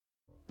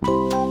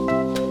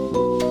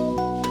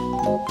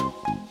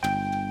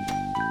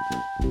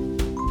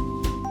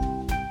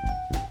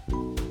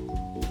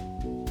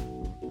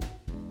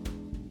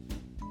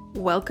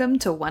Welcome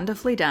to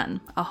Wonderfully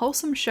Done, a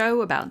wholesome show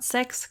about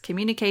sex,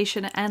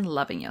 communication, and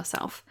loving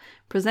yourself.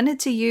 Presented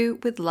to you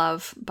with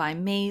love by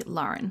me,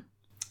 Lauren.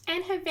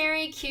 And her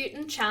very cute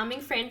and charming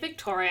friend,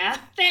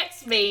 Victoria.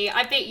 That's me.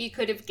 I bet you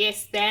could have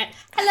guessed that.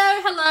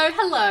 Hello, hello,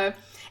 hello.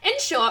 In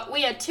short,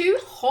 we are two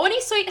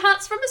horny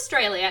sweethearts from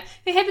Australia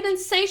who have an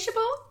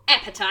insatiable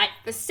appetite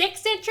for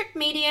sex-centric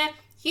media,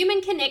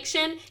 human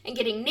connection, and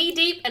getting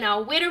knee-deep in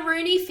our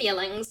Wetteroony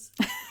feelings.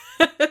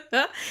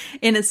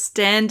 In a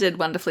standard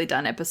Wonderfully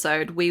Done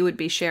episode, we would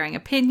be sharing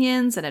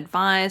opinions and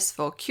advice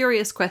for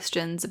curious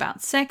questions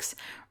about sex,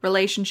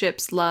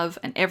 relationships, love,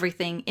 and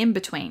everything in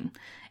between,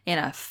 in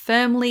a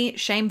firmly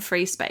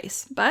shame-free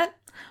space. But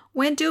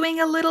we're doing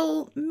a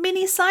little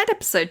mini side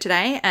episode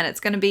today, and it's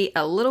going to be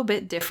a little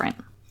bit different.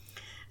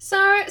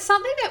 So,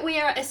 something that we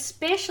are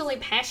especially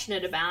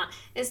passionate about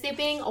is there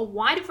being a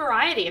wide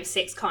variety of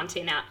sex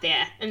content out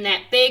there in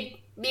that big,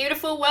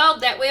 beautiful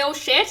world that we all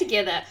share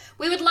together.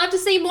 We would love to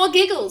see more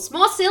giggles,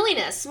 more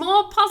silliness,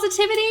 more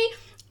positivity,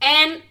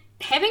 and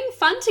having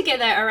fun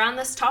together around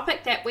this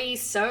topic that we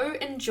so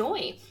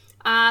enjoy.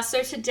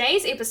 So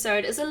today's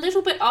episode is a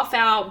little bit off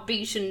our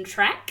beaten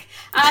track,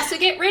 so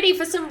get ready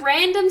for some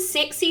random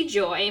sexy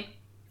joy.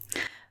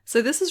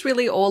 So this is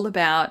really all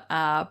about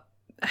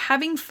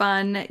having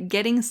fun,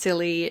 getting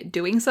silly,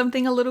 doing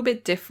something a little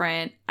bit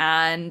different,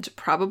 and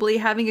probably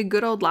having a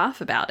good old laugh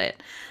about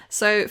it.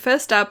 So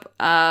first up,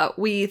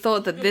 we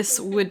thought that this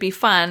would be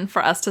fun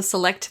for us to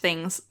select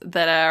things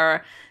that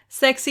are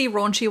sexy,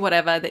 raunchy,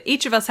 whatever, that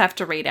each of us have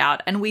to read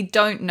out, and we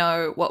don't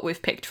know what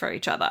we've picked for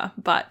each other,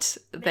 but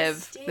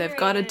they've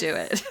got to do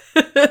it.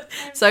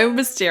 So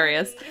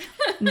mysterious.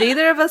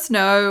 Neither of us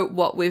know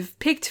what we've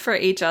picked for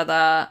each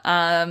other,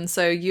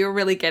 so you're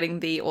really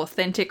getting the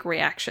authentic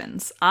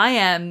reactions. I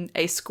am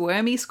a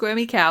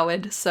squirmy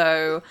coward,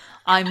 so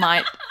I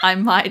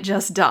might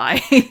just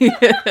die.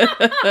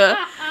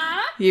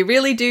 You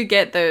really do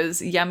get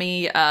those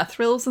yummy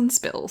thrills and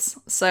spills.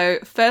 So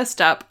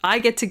first up, I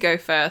get to go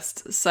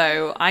first,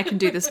 so I can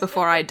do this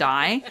before I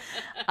die.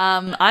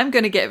 I'm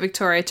going to get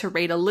Victoria to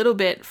read a little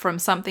bit from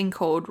something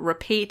called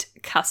Repeat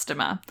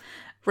Customer.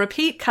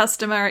 Repeat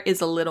Customer is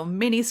a little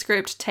mini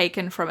script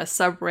taken from a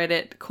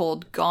subreddit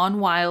called Gone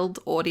Wild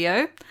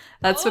Audio.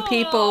 That's for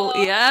people,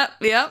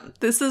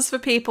 this is for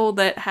people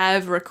that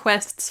have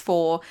requests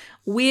for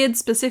weird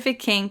specific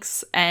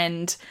kinks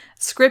and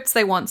scripts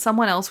they want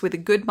someone else with a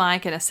good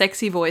mic and a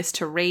sexy voice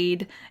to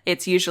read.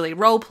 It's usually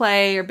role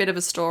play or a bit of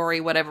a story,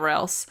 whatever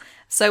else.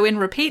 So in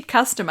Repeat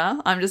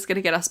Customer, I'm just going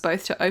to get us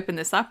both to open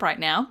this up right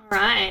now.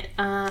 Right,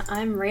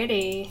 I'm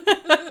ready.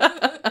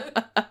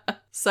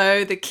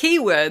 So the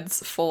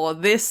keywords for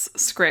this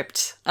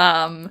script,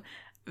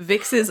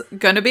 Vix is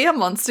going to be a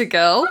monster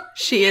girl.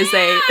 She is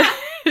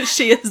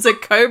a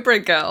cobra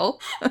girl.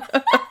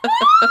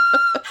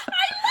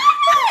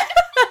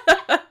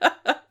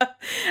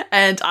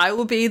 And I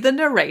will be the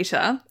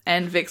narrator,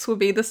 and Vix will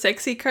be the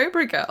sexy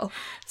cobra girl.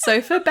 So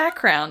for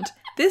background,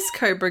 this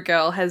cobra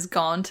girl has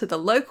gone to the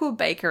local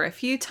baker a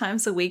few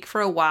times a week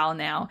for a while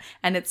now,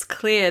 and it's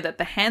clear that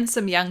the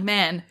handsome young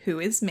man, who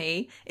is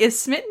me, is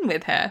smitten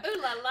with her.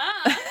 Ooh la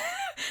la!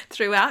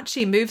 Throughout,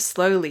 she moves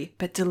slowly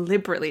but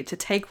deliberately to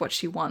take what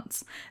she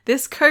wants.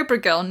 This cobra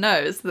girl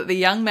knows that the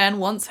young man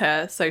wants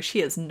her, so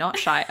she is not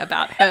shy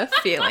about her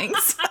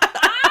feelings.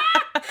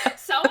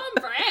 So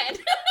on brand.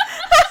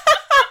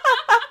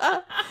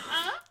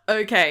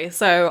 Okay,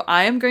 so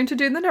I am going to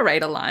do the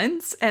narrator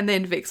lines, and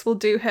then Vix will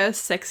do her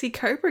sexy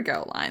cobra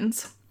girl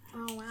lines.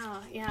 Oh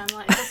wow, yeah, I'm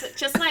like,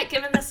 just like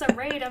giving this a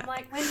read, I'm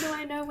like, when do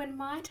I know when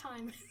my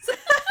time is?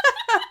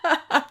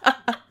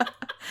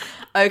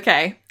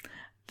 Okay,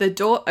 the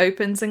door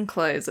opens and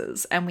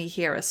closes, and we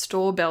hear a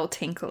store bell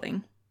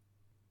tinkling.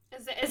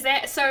 Is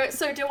that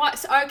so do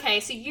I, okay,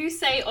 so you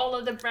say all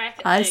of the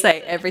brackets. I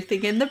say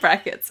everything in the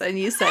brackets, and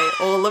you say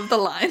all of the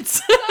lines.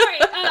 Sorry,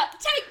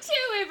 take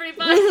two,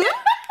 everybody.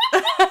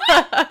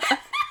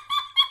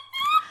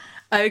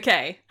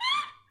 Okay,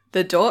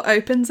 the door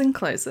opens and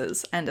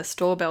closes, and a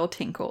store bell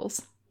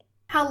tinkles.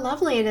 How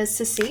lovely it is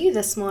to see you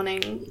this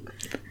morning.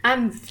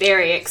 I'm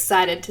very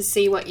excited to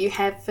see what you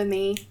have for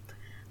me.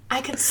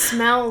 I can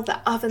smell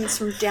the ovens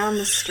from down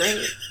the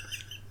street.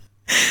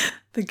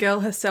 The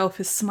girl herself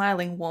is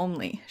smiling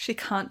warmly. She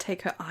can't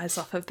take her eyes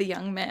off of the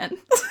young man.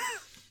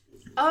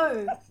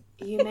 Oh,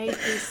 you made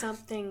me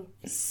something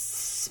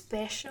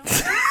special?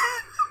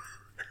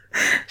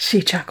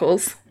 She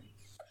chuckles.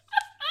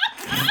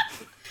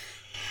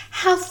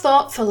 How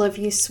thoughtful of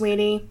you,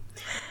 sweetie.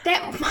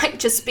 That might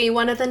just be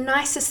one of the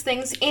nicest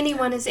things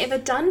anyone has ever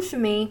done for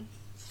me.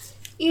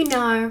 You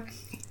know,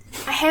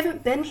 I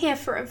haven't been here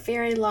for a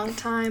very long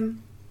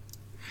time.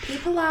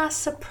 People are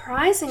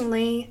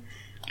surprisingly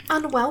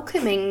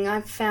unwelcoming,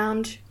 I've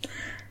found.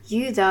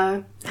 You,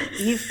 though,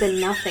 you've been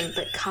nothing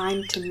but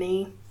kind to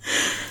me.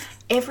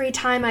 Every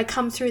time I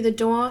come through the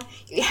door,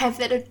 you have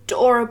that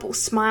adorable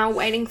smile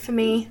waiting for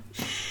me.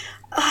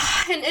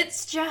 And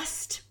it's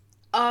just,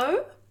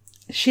 oh?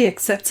 She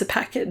accepts a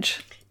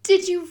package.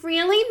 Did you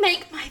really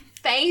make my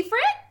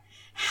favourite?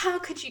 How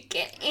could you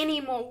get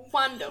any more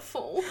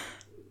wonderful?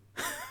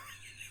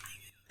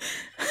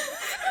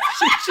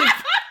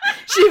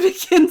 she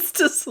begins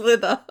to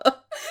slither.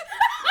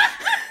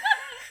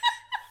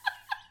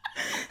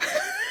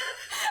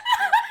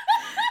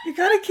 You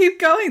gotta keep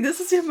going. This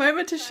is your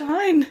moment to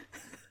shine.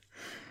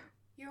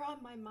 You're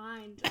on my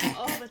mind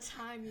all the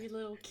time, you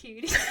little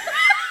cutie. Sorry.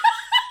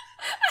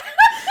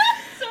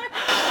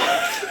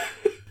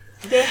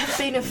 There have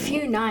been a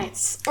few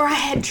nights where I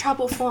had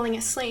trouble falling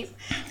asleep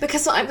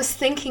because I was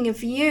thinking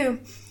of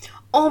you.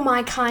 All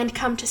my kind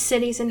come to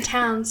cities and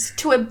towns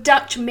to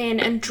abduct men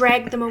and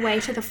drag them away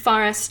to the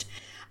forest.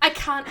 I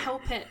can't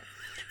help it.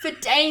 For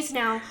days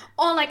now,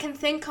 all I can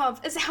think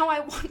of is how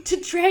I want to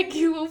drag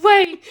you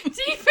away deep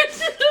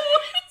into the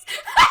woods.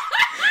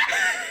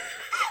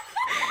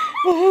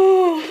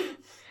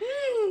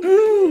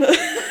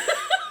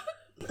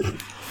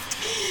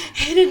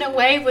 Hidden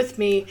away with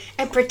me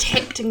and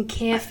protect and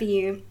care for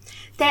you.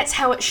 That's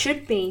how it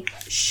should be,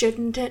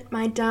 shouldn't it,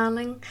 my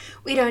darling?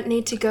 We don't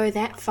need to go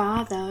that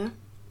far, though.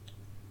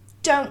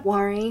 Don't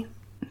worry.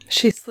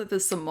 She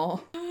slithers some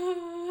more.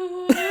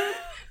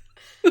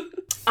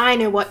 I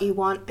know what you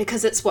want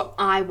because it's what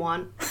I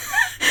want.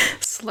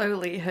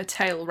 Slowly, her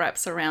tail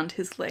wraps around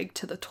his leg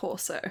to the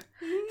torso,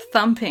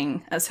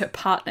 thumping as her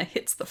partner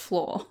hits the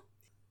floor.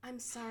 I'm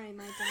sorry,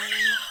 my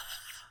darling.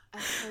 I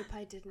hope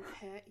I didn't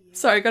hurt you.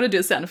 Sorry, gotta do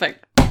a sound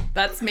effect.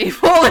 That's me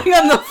falling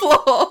on the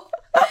floor.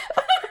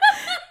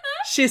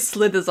 She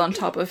slithers on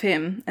top of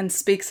him and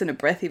speaks in a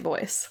breathy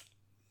voice.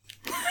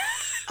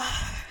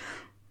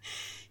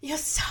 You're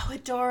so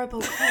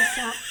adorable close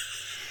up.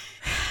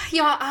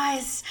 Your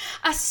eyes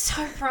are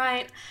so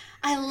bright.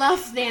 I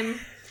love them.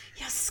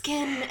 Your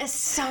skin is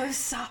so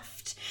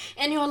soft.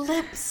 And your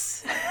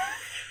lips.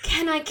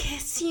 Can I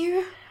kiss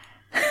you?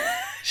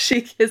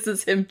 She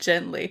kisses him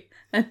gently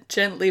and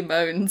gently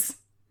moans.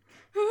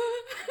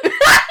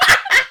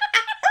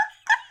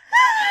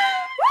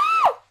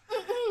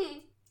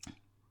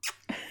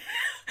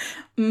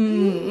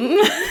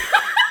 Sounded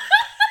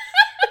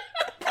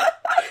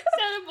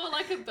more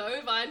like a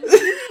bovine.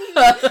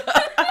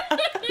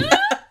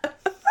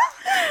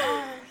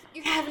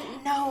 You have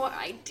no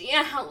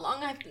idea how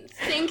long I've been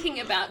thinking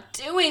about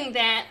doing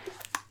that.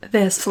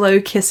 Their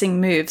slow kissing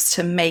moves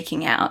to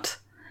making out,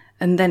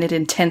 and then it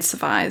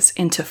intensifies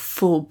into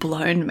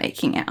full-blown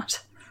making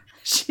out.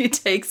 She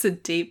takes a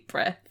deep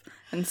breath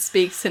and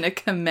speaks in a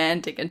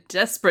commanding and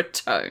desperate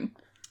tone.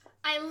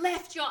 I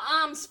left your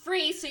arms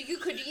free so you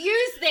could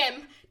use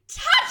them.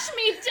 Touch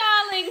me,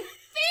 darling.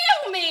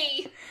 Feel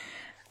me.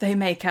 They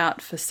make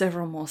out for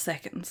several more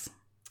seconds.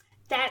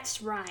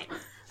 That's right.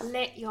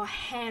 Let your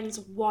hands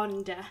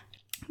wander.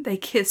 They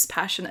kiss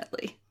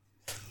passionately.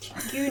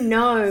 You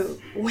know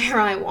where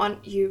I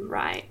want you,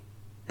 right,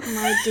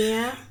 my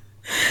dear?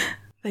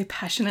 They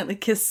passionately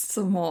kiss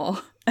some more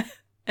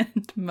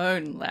and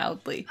moan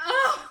loudly.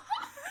 Oh.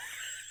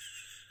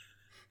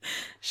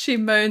 She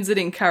moans in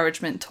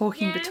encouragement,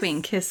 talking Yes.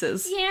 between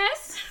kisses.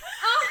 Yes.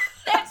 Oh,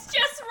 that's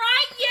just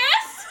right.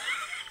 Yes.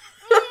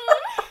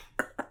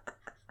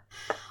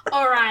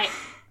 All right.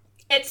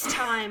 It's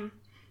time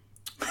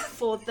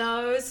for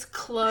those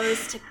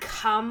clothes to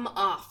come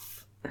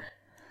off.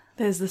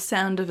 There's the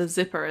sound of a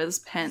zipper as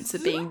pants are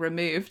being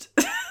removed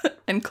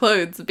and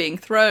clothes are being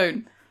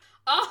thrown.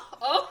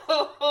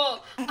 Oh,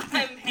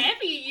 I'm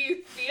happy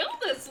you feel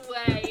this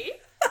way.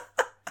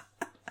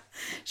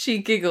 She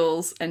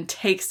giggles and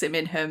takes him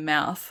in her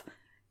mouth.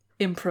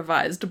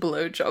 Improvised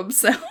blowjob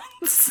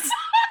sounds.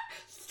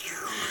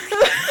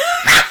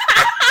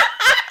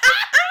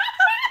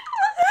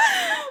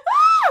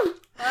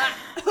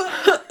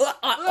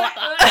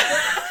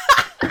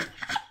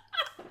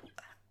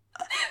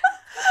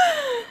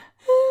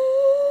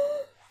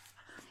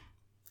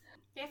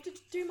 You have to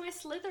do my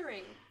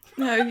slithering.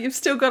 No, you've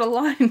still got a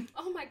line.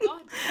 Oh my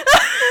god.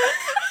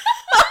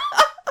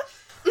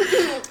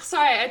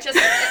 Sorry, it was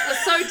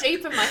so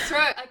deep in my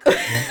throat I couldn't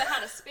remember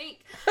how to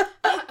speak.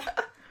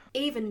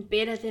 Even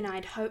better than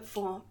I'd hoped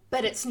for,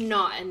 but it's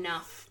not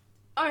enough.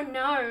 Oh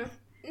no,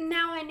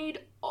 now I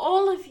need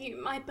all of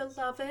you, my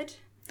beloved.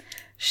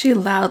 She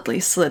loudly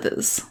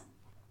slithers.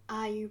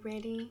 Are you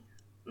ready,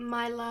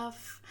 my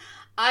love?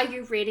 Are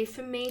you ready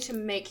for me to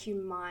make you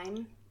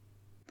mine?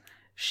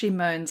 She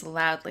moans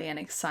loudly and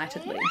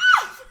excitedly.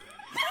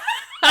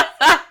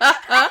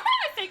 I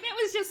think that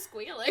was just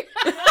squealing.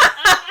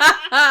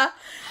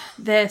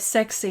 Their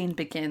sex scene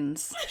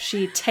begins.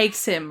 She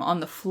takes him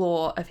on the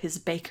floor of his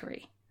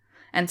bakery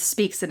and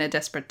speaks in a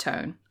desperate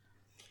tone.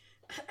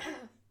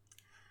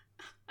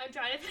 I'm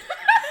trying to...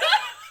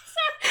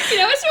 Sorry. You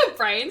know, as your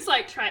brain's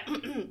like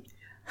trying...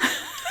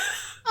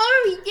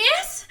 Oh,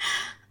 yes.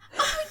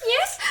 Oh,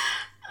 yes.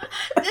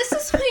 This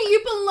is where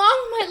you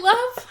belong, my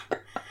love.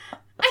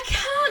 I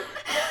can't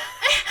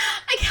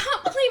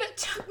believe it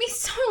took me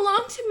so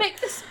long to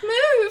make this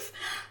move.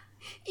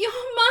 You're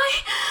my...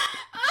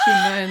 She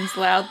moans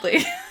loudly.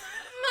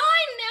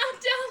 Mine now,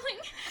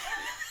 darling.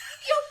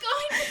 You're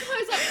going to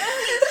close up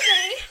early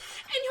today,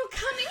 and you're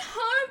coming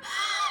home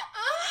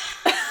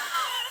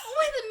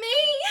with me.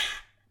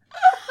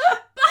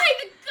 By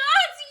the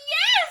gods,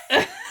 yes!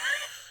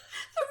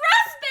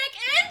 Thrust back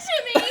into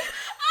me.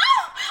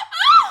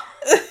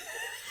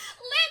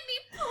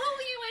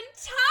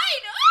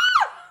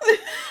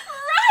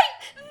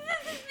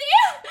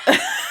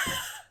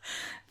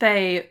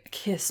 They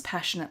kiss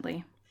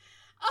passionately.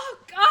 Oh,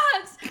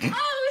 God!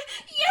 Oh,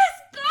 yes,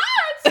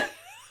 God!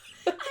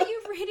 Are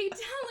you ready,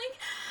 darling?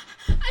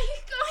 Are you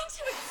going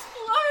to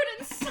explode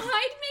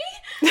inside me?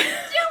 Do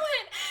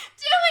it!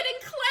 Do it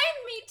and claim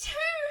me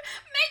too!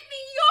 Make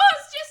me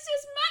yours just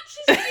as much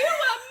as you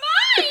are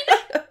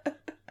mine!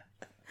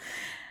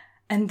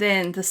 And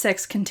then the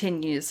sex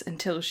continues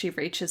until she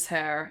reaches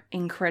her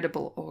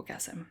incredible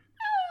orgasm.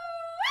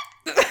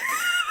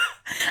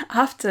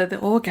 After the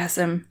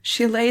orgasm,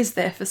 she lays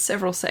there for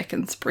several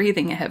seconds,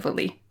 breathing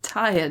heavily,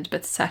 tired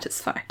but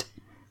satisfied.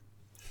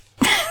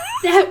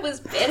 That was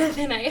better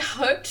than I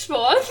hoped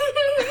for.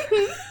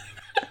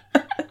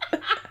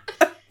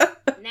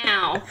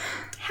 Now,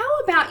 how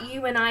about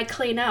you and I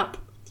clean up?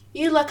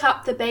 You look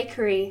up the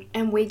bakery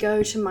and we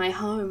go to my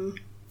home.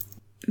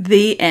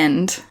 The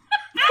end.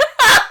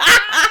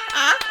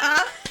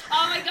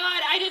 Oh my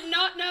God, I did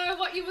not know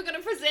what you were going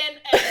to present,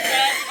 and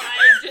that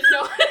I did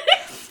not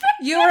expect.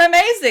 You were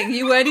amazing.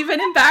 You weren't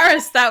even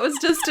embarrassed. That was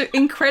just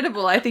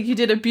incredible. I think you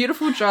did a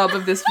beautiful job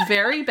of this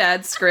very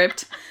bad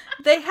script.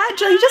 They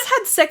just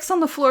had sex on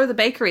the floor of the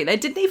bakery. They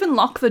didn't even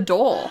lock the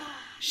door.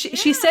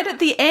 She said at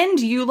the end,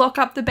 you lock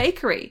up the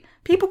bakery.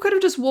 People could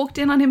have just walked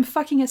in on him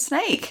fucking a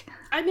snake.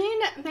 I mean,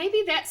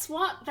 maybe that's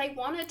what they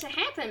wanted to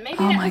happen. Maybe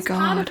Oh that my was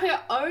part of God. her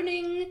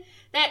owning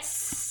that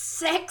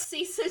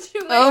sexy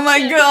situation. Oh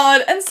my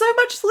God. And so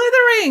much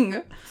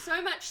slithering.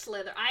 So much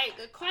slither. I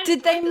quite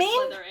Did they enjoyed the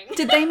mean slithering.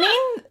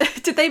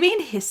 did they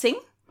mean hissing?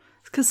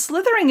 Because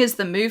slithering is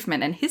the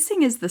movement and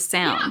hissing is the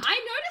sound. Yeah, I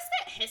noticed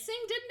that hissing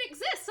didn't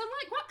exist. I'm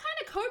like, what kind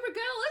of Cobra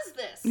Girl is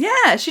this?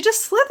 Yeah, she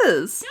just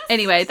slithers.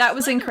 Anyway, that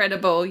was slithering.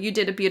 incredible. You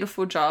did a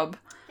beautiful job.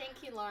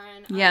 Thank you,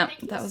 Lauren. Yeah,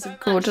 thank you that was so a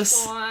much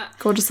gorgeous for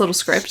gorgeous little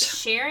script.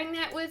 sharing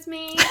that with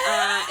me.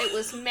 It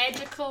was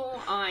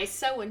magical. I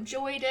so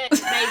enjoyed it.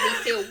 It made me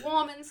feel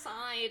warm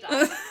inside.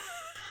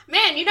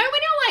 Man, you know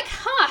when you're like,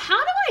 how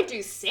do I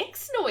do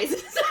sex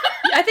noises?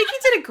 I think you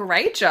did a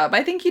great job.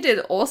 I think you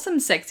did awesome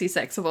sexy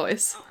sex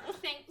voice. Oh,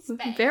 thanks,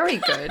 babe. Very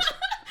good.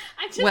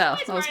 I'm just Well,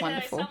 always that was worried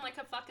wonderful. I sound like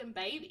a fucking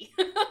baby.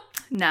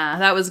 Nah,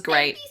 that was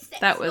great. Baby sex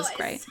That was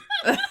voice.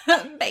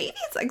 great. Baby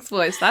sex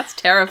voice. That's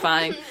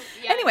terrifying.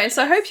 Yeah, Anyway,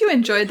 so I hope you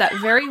enjoyed that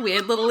very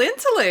weird little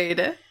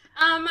interlude.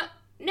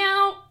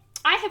 Now,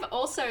 I have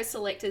also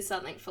selected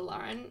something for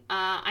Lauren.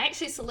 I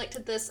actually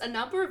selected this a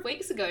number of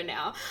weeks ago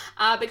now,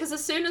 because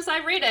as soon as I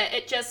read it,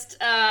 it just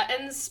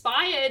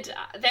inspired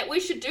that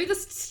we should do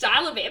this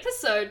style of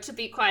episode, to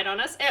be quite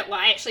honest.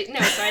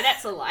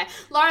 That's a lie.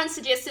 Lauren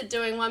suggested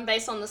doing one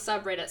based on the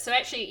subreddit, so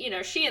actually,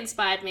 she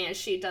inspired me as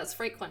she does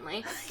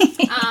frequently.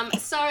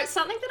 So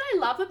something that I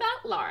love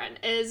about Lauren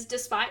is,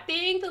 despite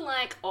being the,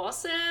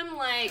 awesome,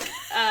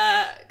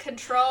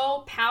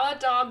 control, power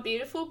dom,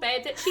 beautiful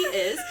babe that she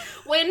is,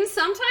 when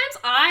sometimes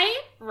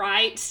I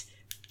write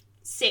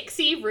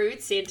sexy,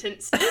 rude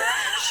sentences,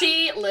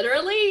 she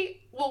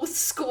literally will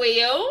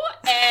squeal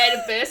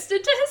and burst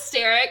into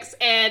hysterics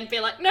and be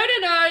like, no,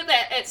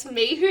 that it's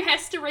me who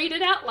has to read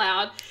it out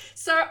loud.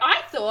 So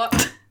I thought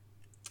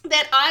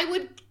that I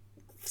would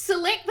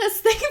select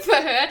this thing for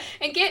her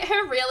and get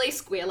her really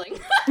squealing.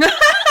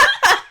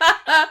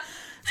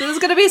 So there's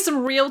going to be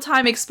some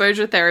real-time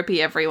exposure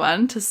therapy,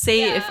 everyone, to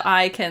see Yeah. if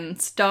I can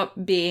stop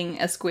being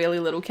a squealy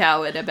little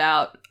coward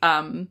about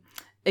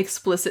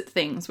explicit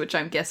things, which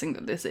I'm guessing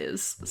that this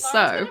is. Lauren's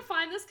So, going to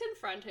find this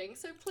confronting,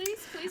 so please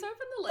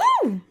open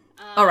the link.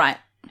 all right.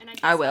 And I,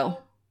 guess I will.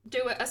 I'll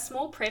do a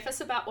small preface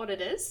about what it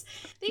is.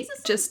 These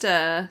are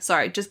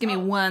some... Just give me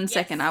 1 yes.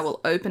 second. I will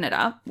open it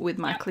up with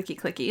my Yep. clicky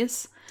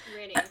clickies.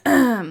 Ready.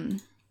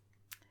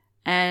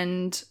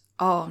 And,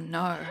 oh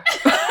no.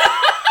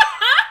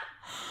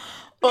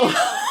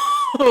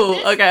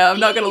 Oh, okay, I'm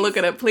not going to look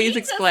at it. Please These are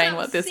explain some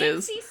what this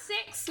is. sexy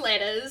sex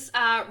letters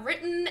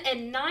written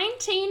in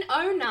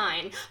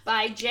 1909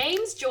 by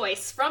James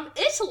Joyce from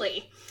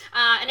Italy.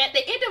 And at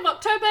the end of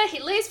October, he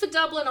leaves for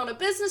Dublin on a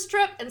business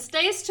trip and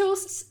stays till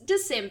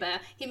December.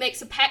 He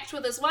makes a pact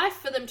with his wife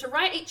for them to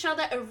write each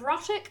other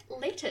erotic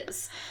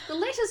letters. The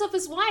letters of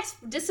his wife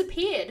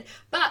disappeared,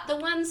 but the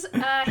ones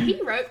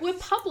he wrote were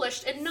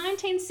published in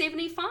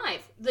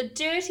 1975. The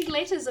dirty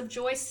letters of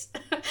Joyce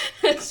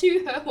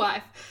to her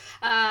wife.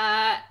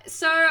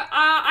 So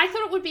I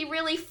thought it would be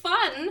really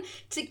fun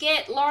to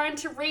get Lauren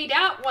to read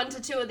out 1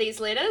 to 2 of these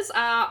letters.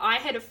 I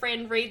had a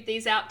friend read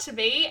these out to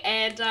me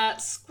and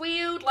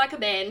squealed like a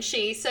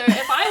banshee. So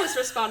if I was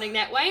responding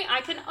that way,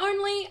 I can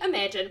only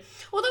imagine.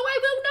 Although I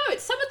will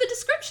note, some of the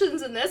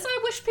descriptions in this, I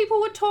wish people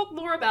would talk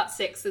more about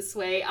sex this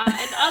way.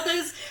 And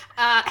others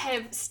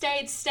have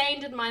stayed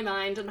stained in my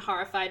mind and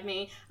horrified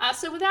me.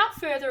 So without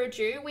further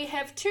ado, we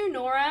have To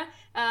Nora,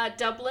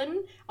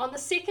 Dublin, on the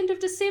 2nd of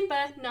December,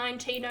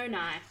 1909.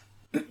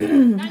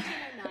 1909,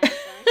 sorry.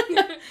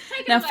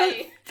 Take Now, it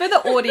away. for the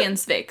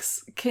audience,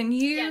 Vix, can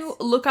you Yes.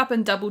 look up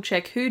and double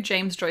check who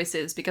James Joyce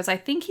is? Because I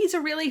think he's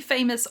a really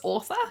famous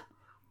author.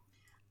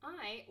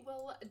 I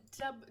will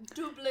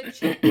double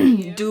check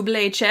you.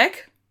 Double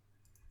check.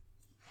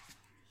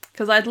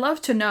 Because I'd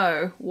love to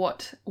know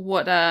what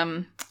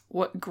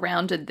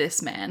grounded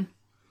this man.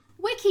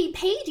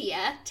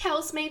 Wikipedia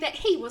tells me that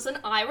he was an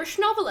Irish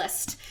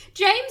novelist.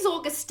 James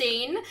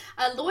Augustine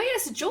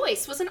Aloysius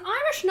Joyce was an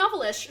Irish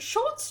novelist,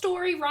 short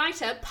story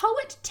writer,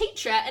 poet,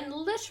 teacher, and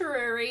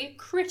literary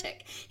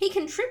critic. He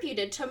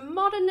contributed to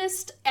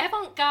modernist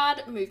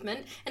avant-garde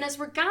movement and is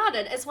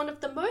regarded as one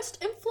of the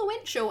most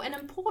influential and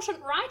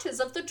important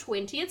writers of the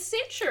 20th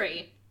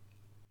century.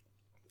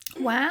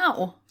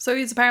 Wow. So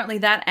he's apparently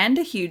that and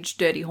a huge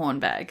dirty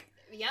hornbag.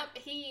 Yep,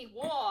 he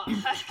wore.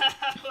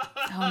 Oh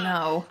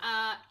no.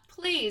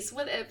 Please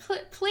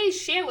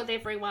share with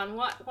everyone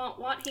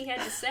what he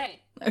had to say.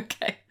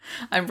 Okay.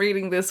 I'm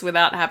reading this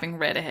without having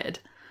read ahead.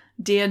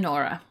 Dear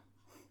Nora,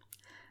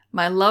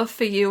 my love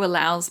for you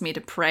allows me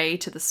to pray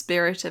to the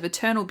spirit of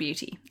eternal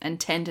beauty and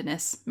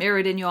tenderness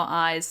mirrored in your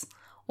eyes,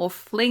 or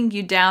fling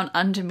you down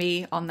under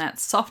me on that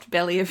soft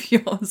belly of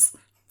yours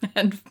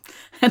and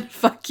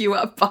fuck you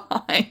up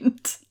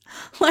behind.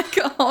 Like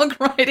a hog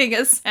riding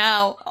a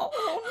sow.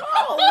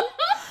 Oh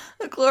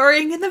no!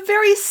 Glorying in the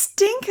very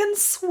stink and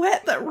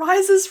sweat that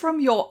rises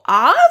from your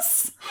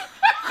ass?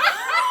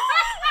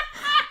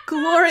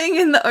 Glorying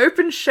in the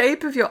open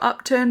shape of your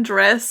upturned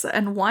dress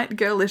and white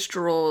girlish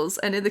drawers,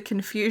 and in the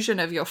confusion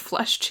of your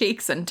flushed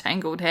cheeks and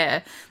tangled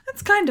hair.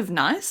 That's kind of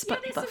nice,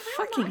 but the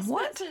fucking nice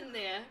what? bits in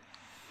there.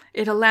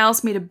 It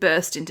allows me to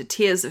burst into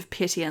tears of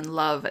pity and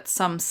love at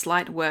some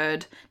slight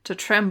word, to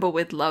tremble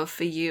with love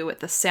for you at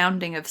the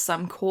sounding of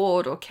some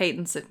chord or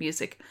cadence of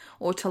music,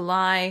 or to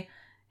lie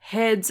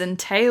heads and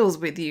tails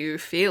with you,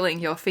 feeling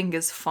your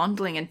fingers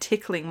fondling and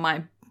tickling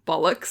my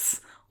bollocks,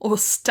 or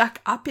stuck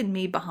up in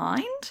me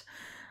behind.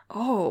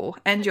 Oh,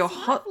 and your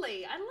hot...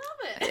 Lovely. I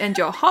love it. And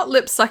your hot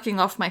lips sucking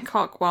off my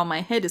cock while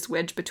my head is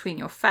wedged between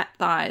your fat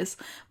thighs,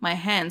 my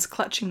hands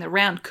clutching the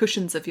round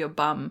cushions of your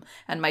bum,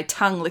 and my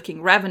tongue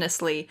licking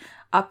ravenously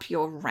up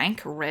your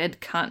rank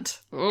red cunt.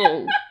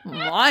 Oh,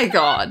 my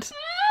God.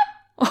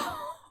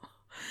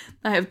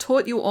 I have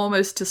taught you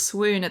almost to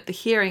swoon at the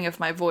hearing of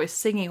my voice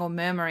singing or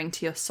murmuring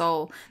to your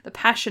soul the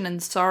passion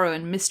and sorrow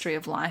and mystery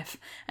of life,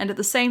 and at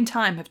the same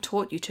time have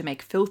taught you to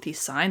make filthy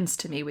signs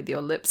to me with your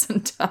lips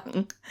and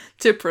tongue,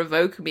 to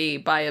provoke me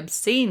by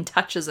obscene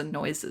touches and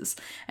noises,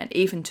 and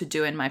even to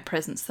do in my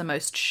presence the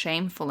most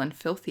shameful and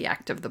filthy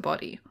act of the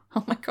body.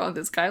 Oh my God,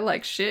 this guy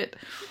likes shit.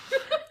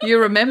 You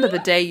remember the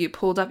day you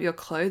pulled up your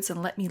clothes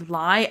and let me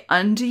lie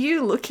under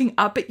you, looking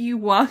up at you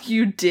while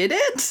you did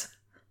it?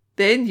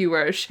 Then you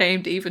were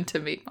ashamed even to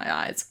meet my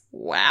eyes.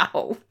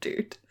 Wow,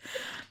 dude.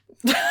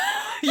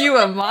 You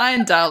are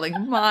mine,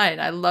 darling, mine.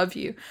 I love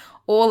you.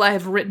 All I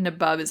have written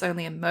above is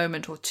only a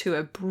moment or two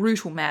of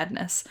brutal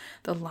madness.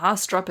 The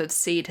last drop of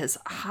seed has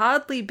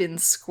hardly been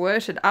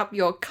squirted up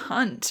your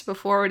cunt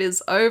before it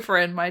is over,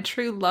 and my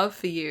true love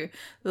for you,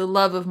 the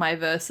love of my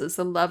verses,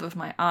 the love of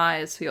my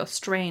eyes, for your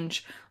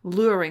strange,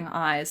 luring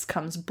eyes,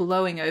 comes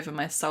blowing over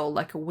my soul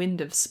like a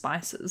wind of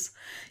spices.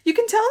 You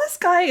can tell this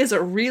guy is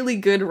a really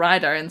good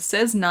writer and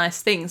says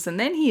nice things, and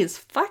then he is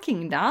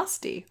fucking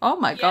nasty. Oh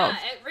my God.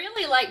 Yeah, it really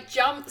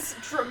jumps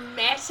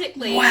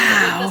dramatically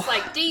Wow. with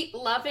this deep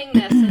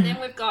lovingness, and then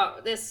we've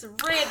got this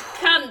red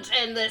cunt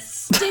and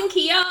this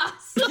stinky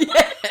ass.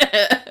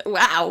 Yeah.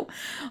 Wow.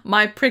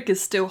 My prick is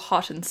still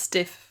hot and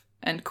stiff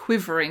and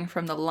quivering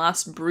from the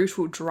last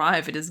brutal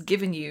drive it has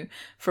given you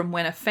from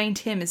when a faint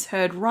hymn is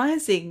heard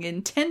rising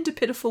in tender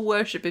pitiful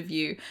worship of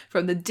you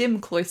from the dim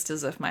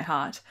cloisters of my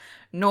heart.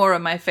 Nora,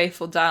 my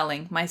faithful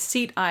darling, my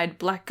seat-eyed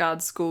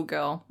blackguard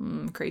schoolgirl,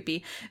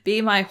 creepy,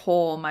 be my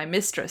whore, my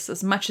mistress,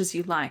 as much as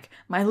you like,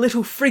 my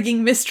little frigging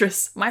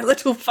mistress, my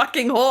little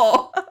fucking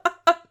whore.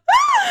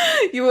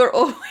 You are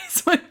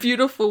always my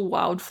beautiful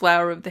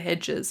wildflower of the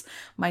hedges,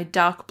 my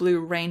dark blue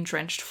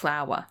rain-drenched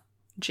flower.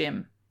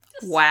 Jim.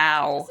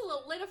 Wow. Just a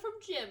little letter from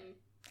Jim.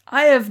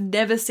 I have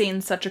never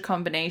seen such a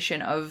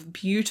combination of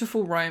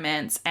beautiful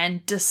romance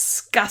and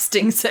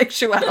disgusting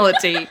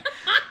sexuality.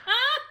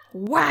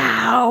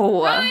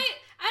 Wow. Right?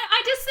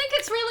 I just think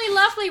it's really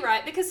lovely,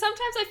 right? Because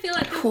sometimes I feel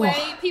like the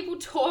way people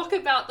talk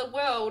about the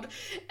world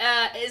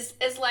is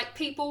like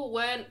people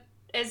weren't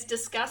as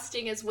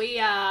disgusting as we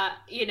are,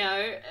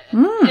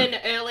 in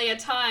earlier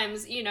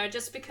times,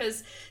 just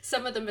because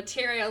some of the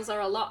materials are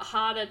a lot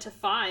harder to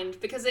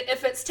find. Because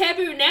if it's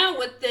taboo now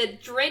with the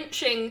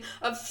drenching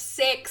of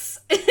sex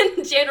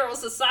in general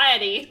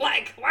society,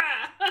 wow.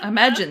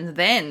 Imagine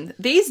then.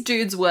 These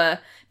two were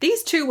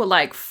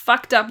like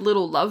fucked up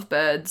little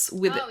lovebirds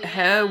with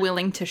her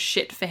willing to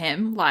shit for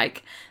him.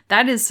 Like,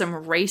 that is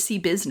some racy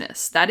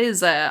business. That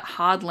is a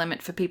hard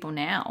limit for people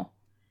now.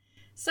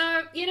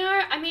 So,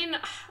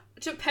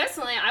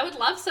 personally, I would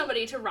love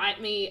somebody to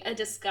write me a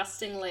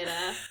disgusting letter.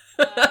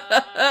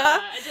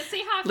 Just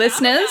see how I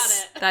Listeners, feel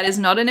about it. that is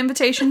not an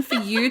invitation for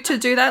you to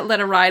do that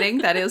letter writing.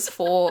 That is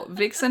for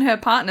Vix and her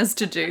partners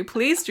to do.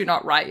 Please do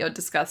not write your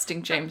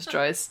disgusting James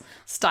Joyce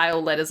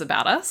style letters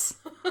about us.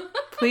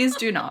 Please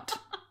do not.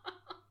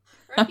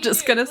 I'm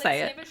just going to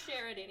say it. Never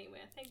share it anywhere.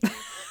 Thank you.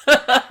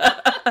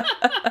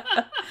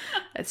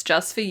 It's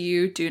just for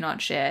you. Do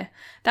not share.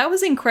 That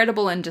was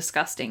incredible and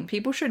disgusting.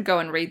 People should go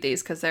and read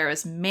these because there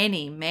is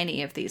many,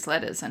 many of these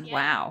letters, and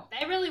wow.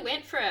 They really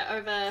went for it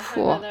over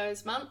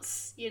those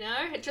months, you know?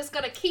 It just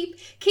got to keep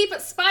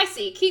it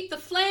spicy, keep the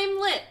flame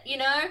lit, you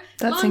know?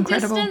 That's long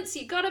incredible. Distance,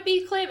 you got to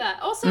be clever.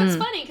 Also, it's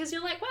funny because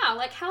you're like, wow,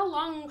 like how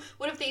long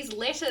would have these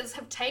letters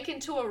have taken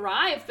to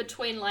arrive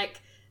between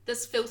like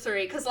this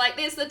filthery? Because like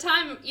there's the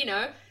time, you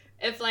know,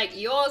 if like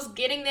yours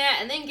getting there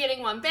and then getting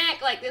one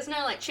back, like there's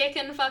no like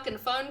check-in fucking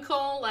phone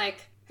call,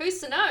 like who's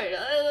to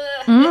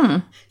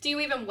know? Do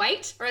you even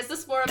wait? Or is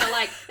this more of a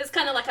like, it's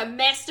kind of like a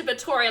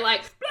masturbatory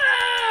like,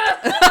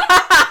 you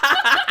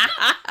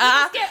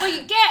just get what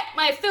you get,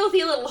 my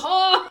filthy little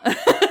whore.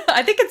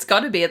 I think it's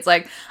got to be. It's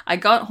like, I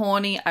got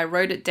horny, I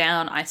wrote it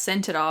down, I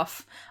sent it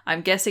off.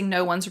 I'm guessing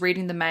no one's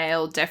reading the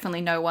mail.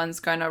 Definitely no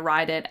one's going to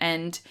write it.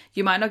 And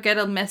you might not get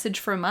a message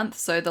for a month.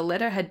 So the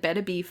letter had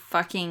better be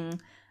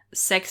fucking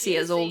sexy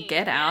as all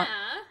get out.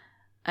 Yeah.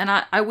 And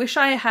I wish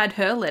I had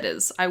her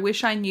letters. I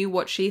wish I knew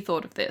what she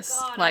thought of this.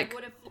 God, like,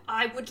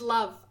 I would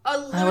love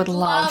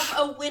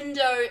a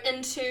window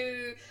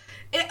into...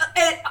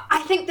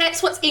 I think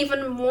that's what's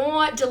even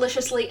more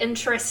deliciously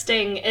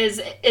interesting is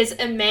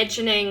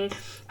imagining,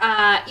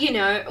 you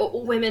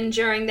know, women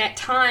during that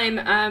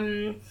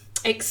time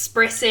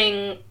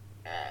expressing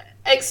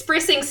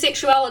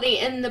sexuality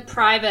in the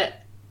private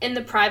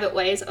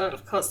ways,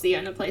 of course, the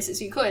only places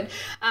you could,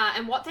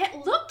 and what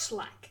that looked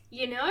like.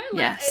 You know? Like,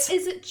 yes.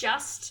 Is it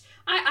just...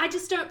 I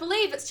just don't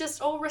believe it's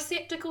just all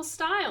receptacle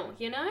style,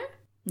 you know?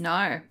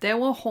 No. There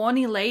were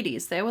horny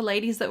ladies. There were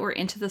ladies that were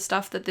into the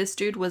stuff that this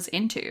dude was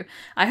into.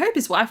 I hope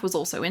his wife was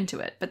also into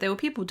it, but there were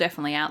people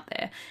definitely out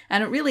there.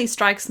 And it really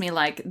strikes me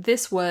like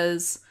this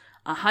was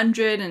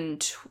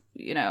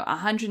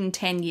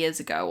 110 years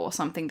ago or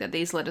something that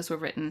these letters were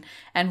written.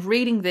 And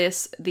reading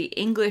this, the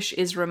English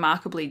is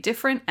remarkably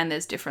different and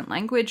there's different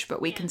language,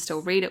 but we can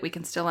still read it, we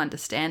can still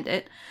understand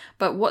it.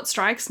 But what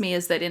strikes me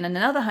is that in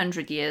another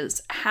 100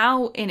 years,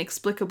 how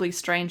inexplicably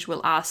strange will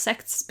our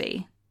sects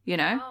be, you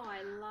know?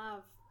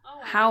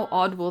 How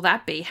odd will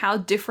that be? How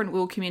different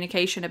will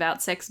communication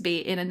about sex be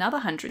in another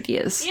 100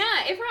 years?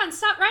 Yeah, everyone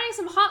start writing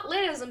some hot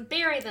letters and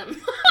bury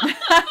them.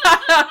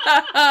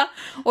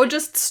 Or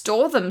just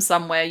store them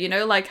somewhere, you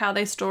know, like how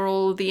they store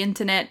all the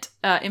internet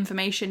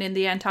information in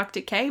the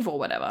Antarctic cave or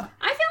whatever.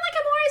 I feel like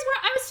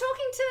I was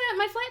talking to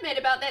my flatmate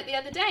about that the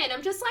other day, and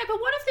I'm just like,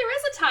 but what if there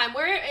is a time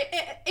where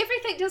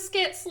everything just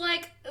gets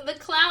like, the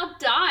cloud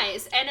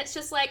dies, and it's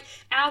just like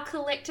our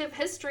collective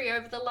history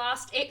over the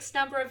last X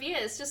number of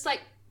years, just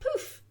like,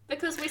 poof.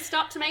 Because we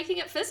stopped making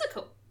it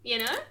physical, you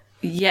know?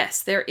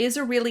 Yes, there is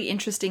a really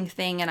interesting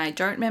thing, and I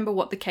don't remember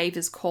what the cave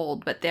is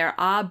called, but there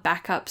are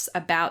backups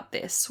about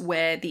this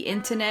where the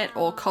internet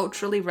or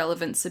culturally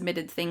relevant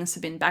submitted things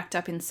have been backed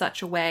up in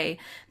such a way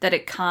that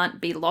it can't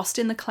be lost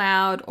in the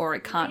cloud or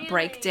it can't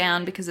break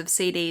down because of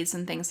CDs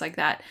and things like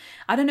that.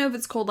 I don't know if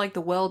it's called like the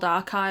World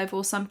Archive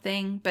or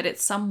something, but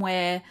it's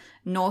somewhere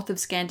north of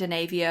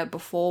Scandinavia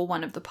before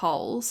one of the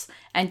poles.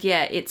 And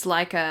yeah, it's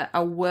like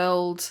a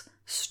world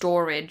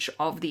storage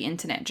of the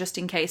internet, just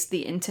in case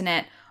the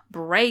internet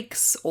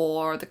breaks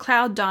or the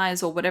cloud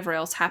dies or whatever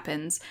else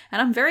happens.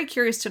 And I'm very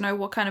curious to know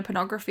what kind of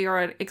pornography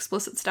or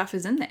explicit stuff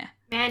is in there.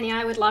 Man, yeah,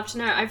 I would love to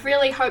know. I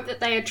really hope that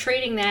they are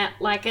treating that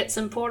like it's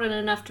important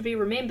enough to be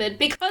remembered,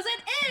 because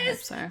it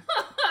is! I hope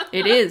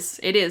so.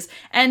 It is.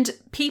 And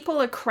people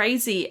are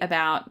crazy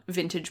about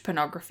vintage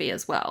pornography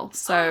as well.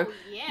 So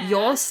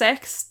your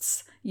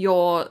sexts,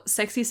 your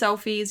sexy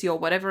selfies, your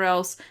whatever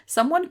else,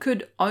 someone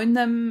could own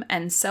them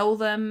and sell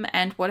them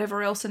and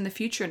whatever else in the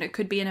future, and it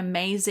could be an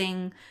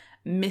amazing,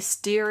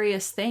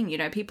 mysterious thing. You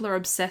know, people are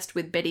obsessed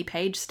with Betty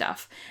Page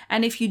stuff.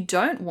 And if you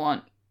don't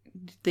want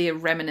the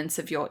remnants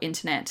of your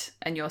internet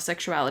and your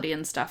sexuality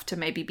and stuff to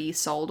maybe be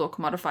sold or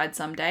commodified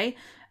someday,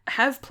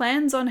 have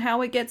plans on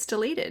how it gets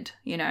deleted,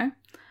 you know?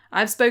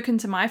 I've spoken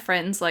to my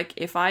friends, like,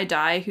 if I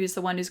die, who's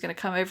the one who's going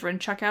to come over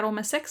and chuck out all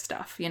my sex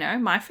stuff? You know,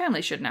 my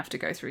family shouldn't have to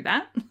go through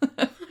that.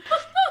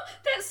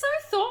 That's so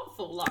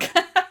thoughtful, like.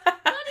 Bloody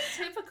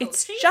typical.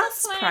 It's She's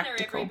just a planner,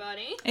 practical.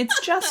 Everybody.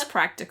 It's just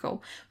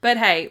practical. But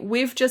hey,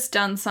 we've just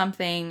done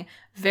something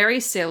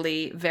very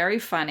silly, very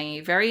funny,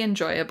 very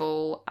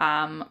enjoyable,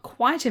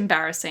 quite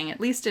embarrassing, at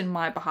least in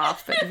my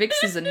behalf, but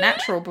Vix is a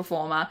natural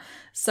performer.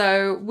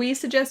 So we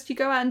suggest you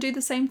go out and do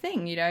the same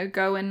thing, you know,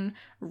 go and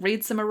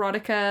read some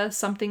erotica,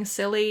 something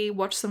silly,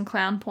 watch some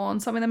clown porn,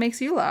 something that makes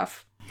you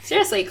laugh.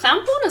 Seriously,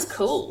 clown porn is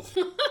cool.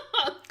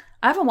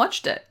 I haven't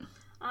watched it.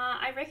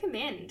 I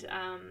recommend.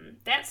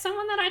 That's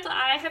someone that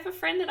I have a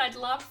friend that I'd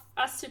love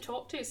us to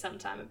talk to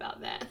sometime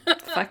about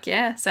that. Fuck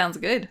yeah, sounds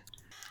good.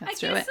 Let's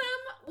do it.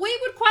 we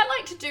would quite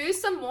like to do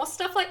some more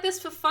stuff like this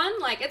for fun.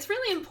 Like, it's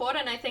really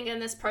important, I think, in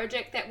this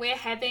project that we're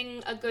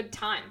having a good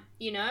time,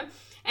 you know?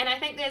 And I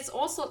think there's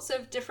all sorts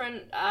of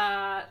different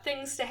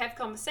things to have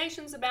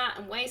conversations about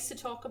and ways to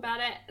talk about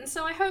it. And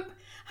so I hope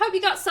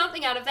you got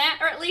something out of that,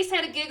 or at least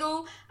had a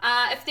giggle.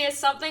 If there's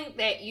something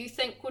that you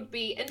think would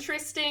be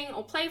interesting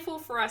or playful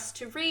for us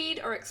to read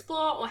or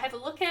explore or have a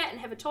look at and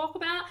have a talk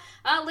about,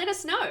 let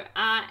us know.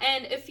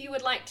 And if you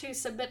would like to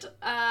submit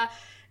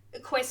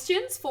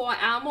questions for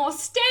our more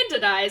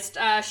standardized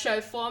show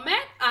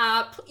format,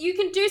 you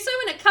can do so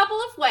in a couple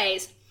of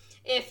ways.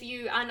 If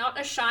you are not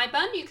a shy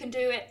bun, you can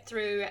do it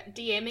through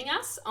DMing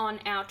us on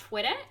our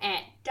Twitter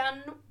at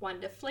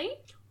DoneWonderfully,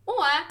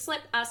 or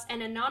slip us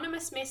an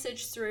anonymous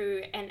message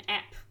through an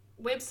app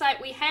website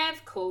we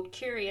have called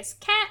Curious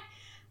Cat.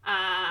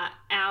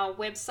 Our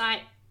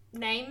website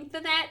name for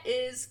that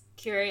is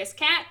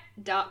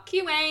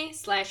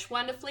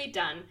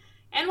curiouscat.qa/wonderfullydone.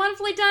 And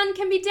Wonderfully Done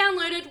can be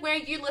downloaded where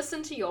you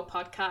listen to your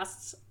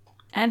podcasts.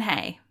 And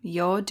hey,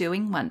 you're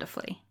doing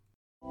wonderfully.